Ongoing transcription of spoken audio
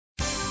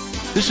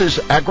This is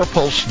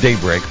AgriPulse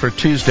Daybreak for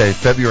Tuesday,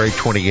 February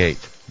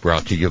 28th,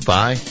 brought to you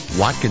by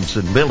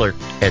Watkinson Miller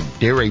and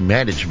Dairy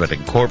Management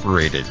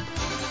Incorporated.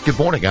 Good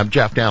morning, I'm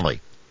Jeff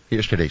Nally.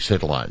 Here's today's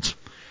headlines.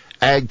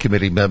 Ag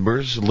Committee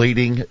members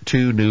leading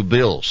two new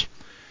bills.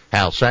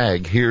 House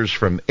Ag hears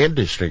from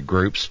industry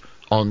groups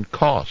on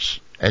costs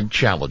and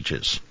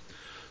challenges.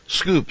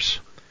 Scoops.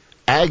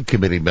 Ag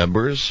Committee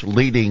members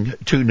leading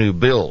two new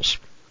bills.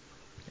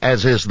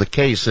 As is the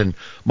case in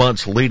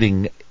months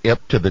leading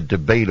up to the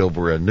debate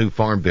over a new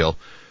farm bill,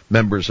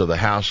 members of the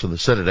House and the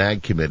Senate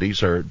Ag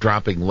Committees are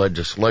dropping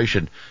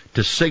legislation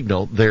to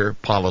signal their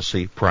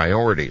policy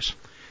priorities.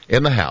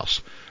 In the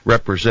House,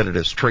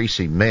 Representatives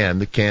Tracy Mann,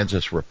 the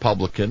Kansas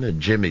Republican, and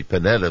Jimmy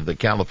Panetta, the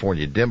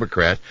California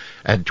Democrat,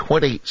 and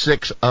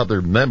 26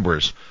 other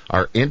members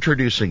are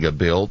introducing a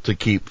bill to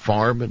keep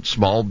farm and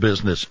small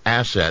business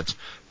assets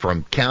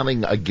from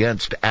counting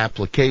against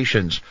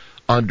applications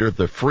under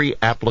the Free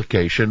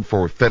Application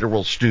for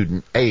Federal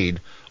Student Aid,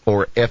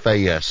 or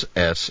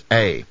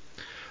FASSA.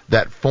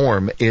 That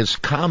form is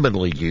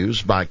commonly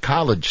used by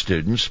college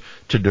students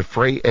to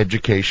defray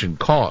education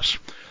costs,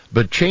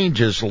 but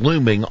changes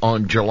looming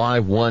on July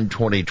 1,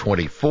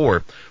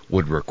 2024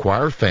 would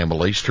require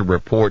families to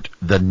report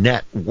the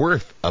net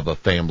worth of a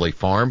family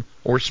farm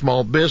or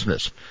small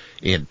business,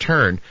 in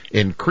turn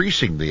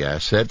increasing the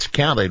assets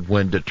counted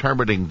when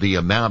determining the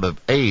amount of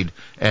aid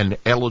an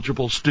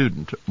eligible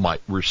student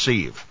might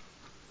receive.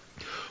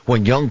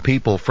 When young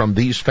people from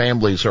these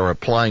families are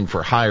applying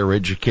for higher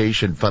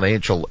education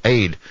financial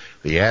aid,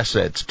 the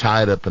assets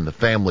tied up in the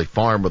family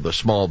farm or the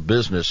small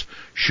business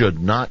should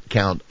not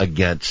count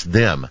against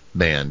them,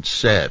 Mann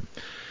said.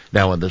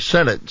 Now in the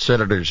Senate,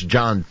 Senators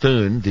John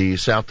Thune, the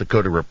South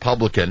Dakota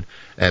Republican,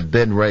 and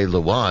Ben Ray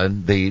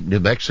Lujan, the New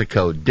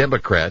Mexico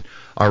Democrat,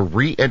 are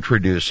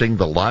reintroducing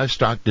the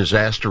Livestock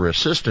Disaster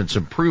Assistance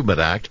Improvement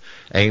Act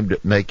aimed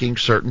at making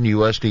certain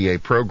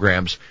USDA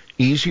programs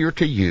easier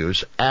to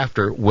use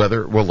after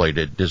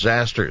weather-related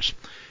disasters.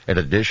 In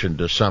addition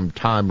to some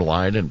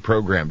timeline and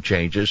program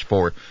changes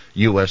for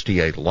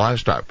USDA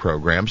livestock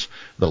programs,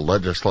 the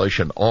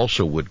legislation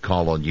also would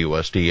call on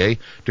USDA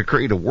to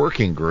create a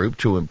working group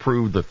to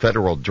improve the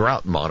federal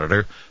drought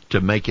monitor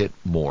to make it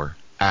more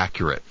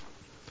accurate.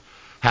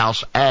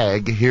 House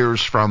Ag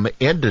hears from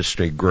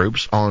industry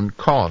groups on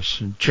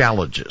costs and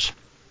challenges.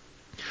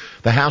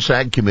 The House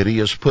Ag Committee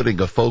is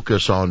putting a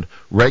focus on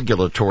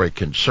regulatory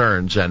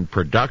concerns and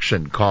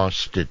production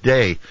costs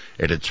today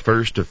at its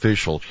first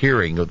official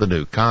hearing of the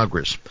new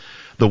Congress.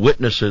 The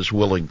witnesses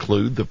will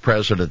include the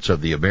presidents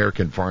of the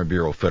American Farm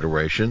Bureau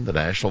Federation, the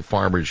National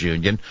Farmers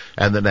Union,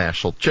 and the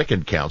National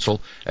Chicken Council,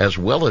 as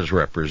well as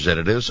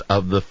representatives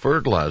of the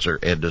fertilizer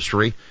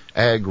industry,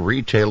 ag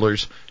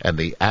retailers, and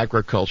the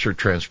Agriculture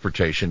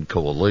Transportation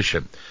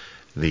Coalition.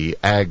 The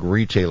ag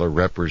retailer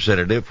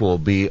representative will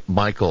be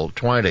Michael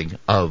Twining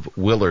of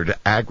Willard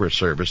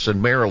Agri-Service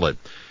in Maryland.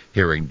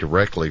 Hearing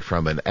directly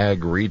from an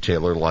ag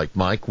retailer like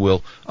Mike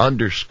will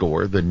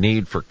underscore the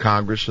need for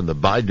Congress and the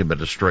Biden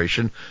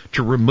administration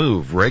to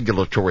remove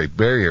regulatory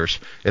barriers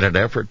in an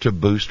effort to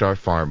boost our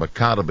farm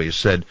economy,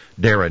 said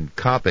Darren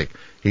Kopic.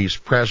 He's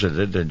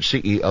president and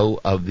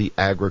CEO of the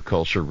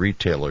Agriculture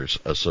Retailers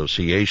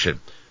Association.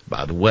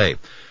 By the way,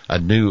 a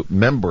new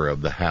member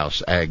of the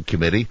House Ag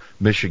Committee,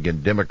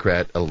 Michigan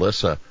Democrat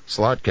Elissa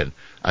Slotkin,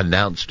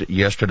 announced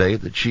yesterday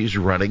that she's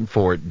running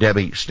for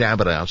Debbie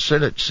Stabenow's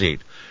Senate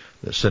seat.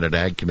 The Senate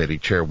Ag Committee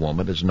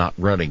chairwoman is not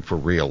running for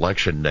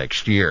re-election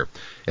next year.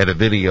 In a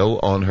video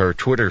on her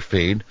Twitter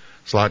feed,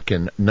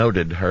 Slotkin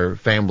noted her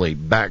family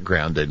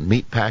background in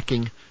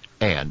meatpacking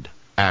and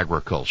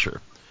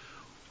agriculture.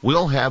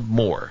 We'll have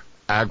more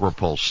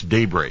AgriPulse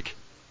Daybreak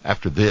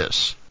after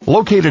this.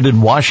 Located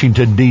in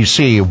Washington,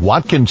 D.C.,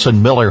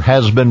 Watkinson Miller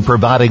has been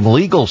providing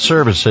legal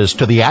services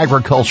to the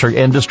agriculture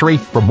industry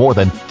for more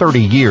than 30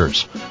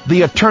 years.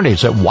 The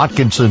attorneys at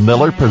Watkinson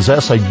Miller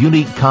possess a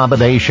unique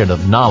combination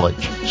of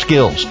knowledge,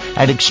 skills,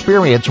 and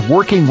experience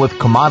working with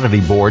commodity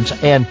boards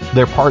and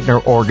their partner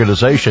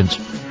organizations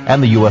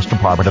and the U.S.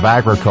 Department of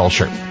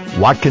Agriculture.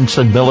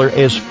 Watkinson Miller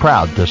is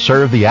proud to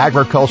serve the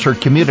agriculture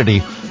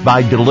community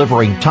by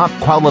delivering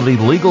top-quality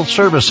legal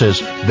services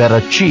that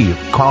achieve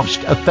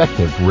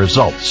cost-effective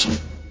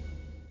results.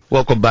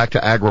 Welcome back to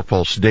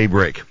AgriPulse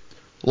Daybreak.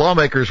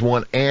 Lawmakers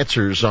want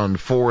answers on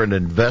foreign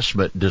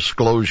investment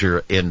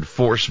disclosure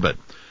enforcement.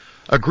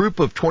 A group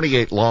of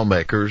 28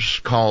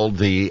 lawmakers called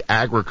the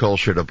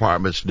Agriculture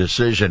Department's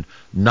decision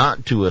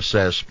not to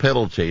assess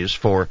penalties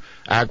for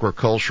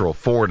agricultural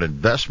foreign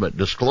investment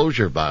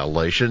disclosure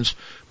violations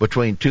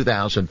between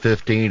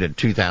 2015 and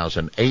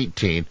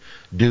 2018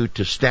 due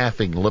to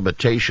staffing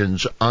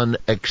limitations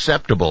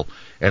unacceptable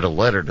in a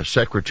letter to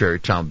Secretary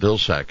Tom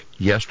Vilsack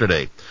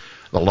yesterday.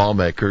 The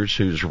lawmakers,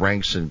 whose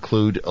ranks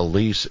include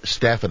Elise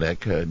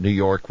Stefanik, a New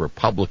York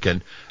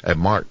Republican, and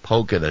Mark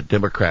Pocan, a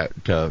Democrat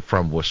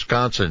from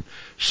Wisconsin,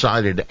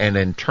 cited an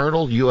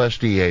internal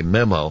USDA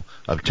memo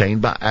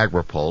obtained by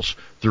AgriPulse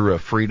through a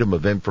Freedom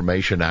of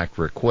Information Act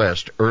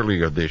request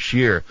earlier this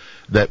year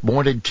that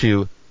wanted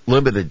to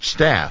limited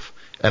staff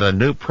and a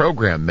new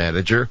program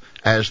manager,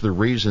 as the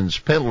reasons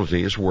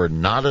penalties were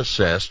not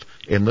assessed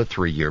in the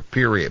 3-year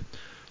period.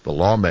 The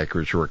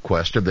lawmakers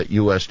requested that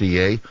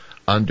USDA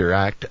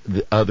underact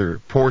the other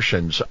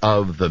portions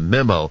of the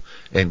memo,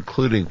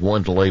 including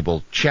one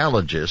labeled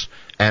challenges,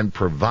 and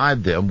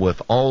provide them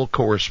with all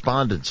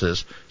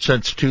correspondences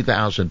since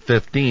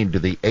 2015 to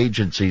the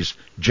agency's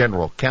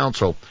general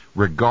counsel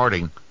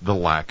regarding the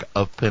lack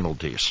of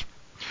penalties.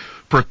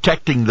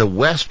 Protecting the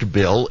West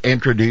bill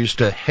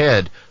introduced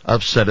ahead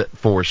of Senate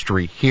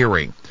forestry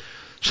hearing.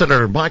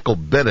 Senator Michael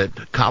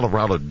Bennet,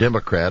 Colorado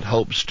Democrat,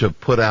 hopes to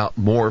put out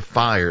more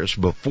fires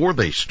before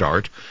they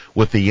start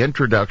with the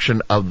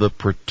introduction of the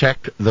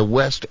Protect the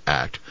West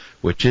Act,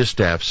 which his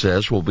staff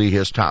says will be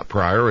his top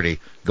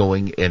priority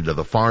going into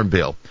the Farm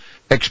Bill.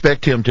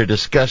 Expect him to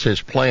discuss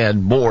his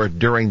plan more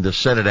during the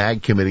Senate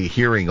Ag Committee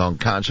hearing on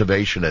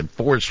conservation and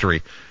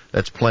forestry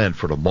that's planned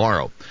for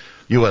tomorrow.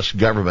 U.S.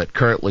 government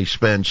currently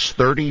spends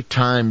 30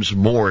 times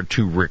more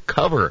to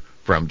recover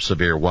from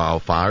severe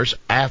wildfires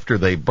after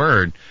they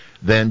burn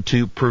than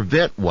to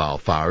prevent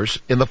wildfires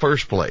in the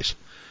first place.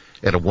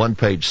 In a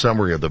one-page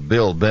summary of the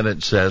bill,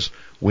 Bennett says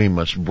we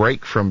must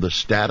break from the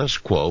status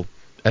quo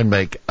and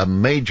make a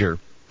major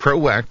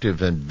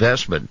proactive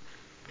investment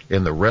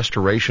in the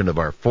restoration of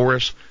our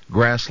forests,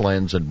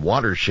 grasslands, and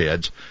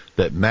watersheds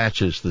that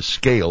matches the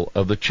scale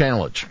of the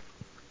challenge.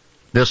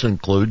 This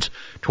includes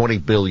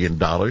 $20 billion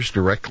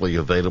directly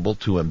available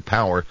to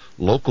empower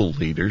local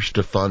leaders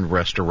to fund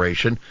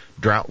restoration,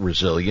 drought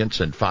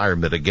resilience, and fire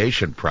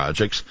mitigation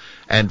projects,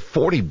 and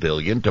 $40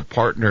 billion to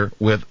partner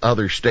with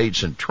other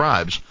states and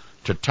tribes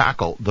to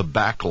tackle the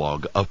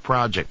backlog of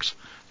projects.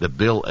 The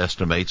bill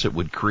estimates it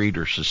would create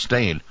or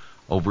sustain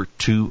over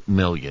 2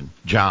 million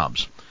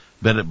jobs.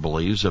 Bennett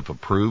believes if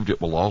approved,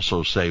 it will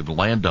also save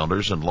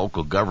landowners and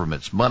local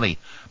governments money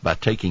by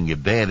taking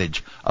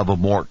advantage of a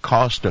more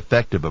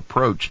cost-effective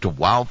approach to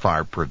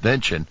wildfire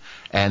prevention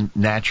and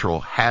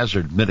natural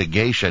hazard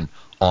mitigation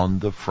on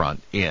the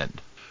front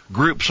end.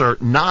 Groups are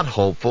not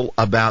hopeful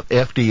about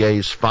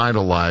FDA's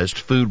finalized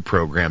food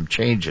program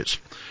changes.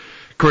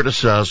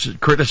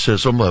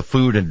 Criticism of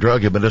Food and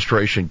Drug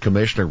Administration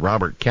Commissioner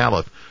Robert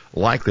Califf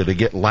likely to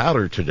get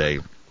louder today.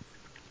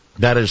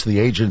 That as the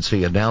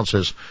agency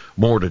announces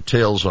more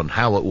details on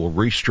how it will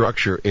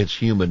restructure its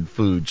human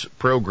foods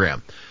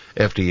program.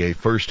 FDA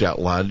first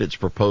outlined its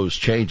proposed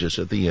changes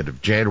at the end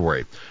of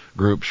January.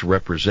 Groups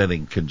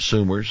representing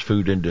consumers,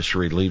 food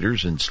industry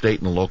leaders, and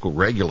state and local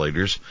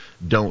regulators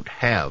don't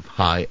have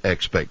high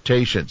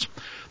expectations.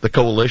 The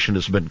coalition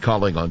has been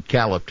calling on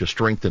Califf to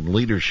strengthen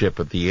leadership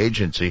at the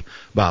agency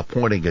by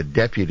appointing a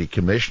deputy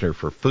commissioner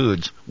for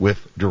foods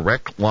with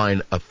direct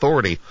line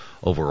authority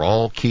over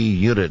all key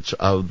units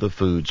of the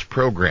foods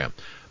program,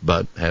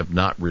 but have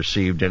not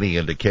received any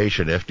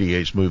indication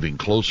FDA is moving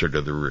closer to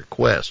the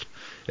request.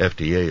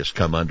 FDA has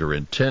come under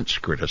intense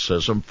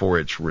criticism for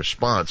its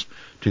response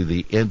to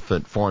the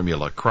infant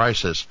formula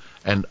crisis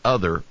and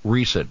other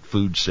recent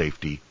food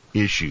safety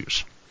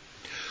issues.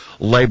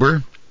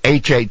 Labor,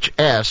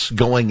 HHS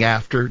going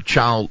after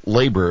child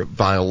labor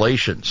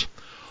violations.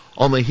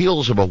 On the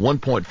heels of a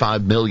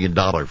 $1.5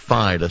 million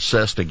fine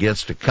assessed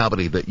against a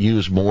company that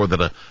used more than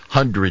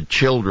 100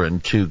 children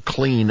to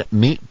clean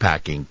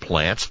meatpacking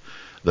plants,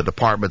 the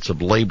Departments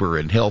of Labor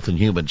and Health and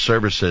Human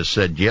Services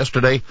said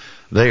yesterday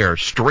they are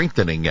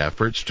strengthening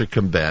efforts to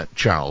combat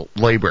child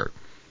labor.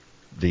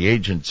 The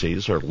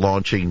agencies are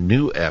launching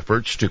new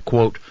efforts to,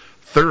 quote,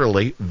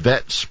 thoroughly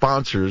vet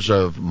sponsors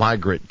of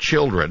migrant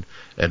children,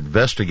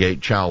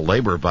 investigate child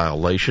labor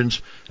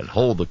violations, and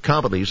hold the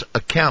companies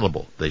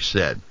accountable, they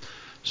said.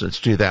 Since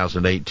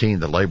 2018,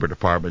 the Labor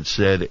Department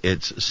said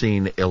it's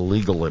seen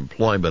illegal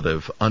employment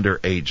of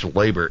underage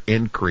labor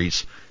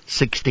increase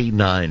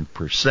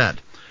 69%.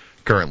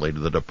 Currently,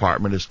 the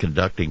department is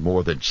conducting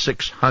more than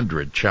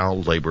 600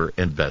 child labor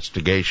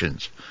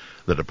investigations.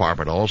 The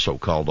department also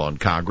called on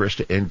Congress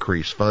to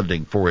increase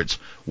funding for its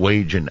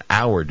Wage and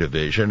Hour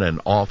Division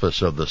and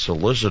Office of the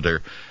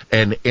Solicitor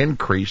and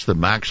increase the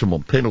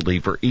maximum penalty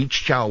for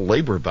each child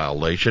labor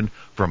violation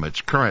from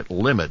its current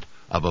limit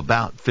of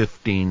about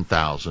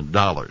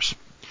 $15,000.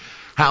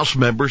 House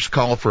members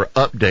call for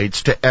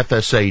updates to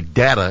FSA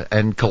data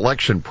and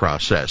collection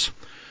process.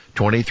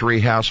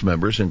 23 House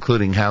members,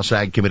 including House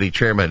Ag Committee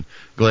Chairman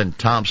Glenn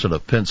Thompson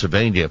of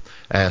Pennsylvania,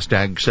 asked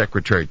Ag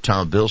Secretary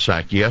Tom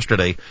Vilsack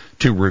yesterday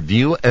to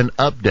review and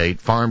update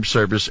Farm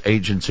Service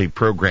Agency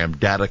program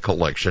data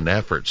collection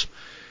efforts.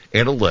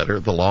 In a letter,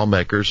 the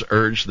lawmakers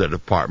urged the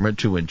department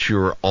to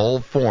ensure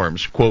all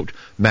forms, quote,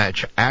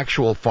 match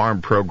actual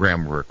farm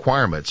program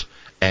requirements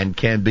and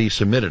can be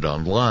submitted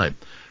online.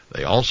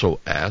 They also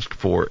asked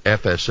for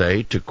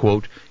FSA to,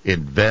 quote,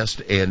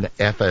 invest in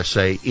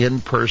FSA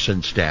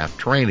in-person staff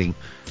training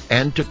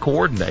and to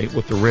coordinate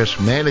with the Risk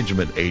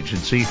Management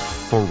Agency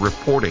for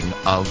reporting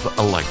of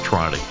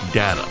electronic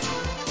data.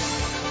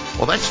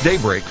 Well, that's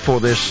Daybreak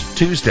for this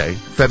Tuesday,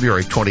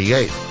 February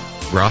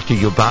 28th. Brought to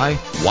you by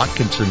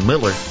Watkinson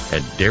Miller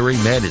and Dairy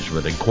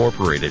Management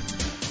Incorporated.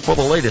 For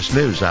the latest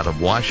news out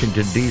of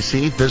Washington,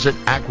 D.C., visit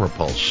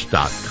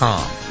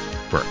agripulse.com.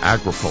 for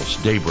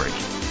AgriPulse Daybreak.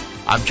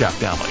 I'm Jeff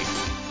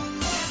Daly.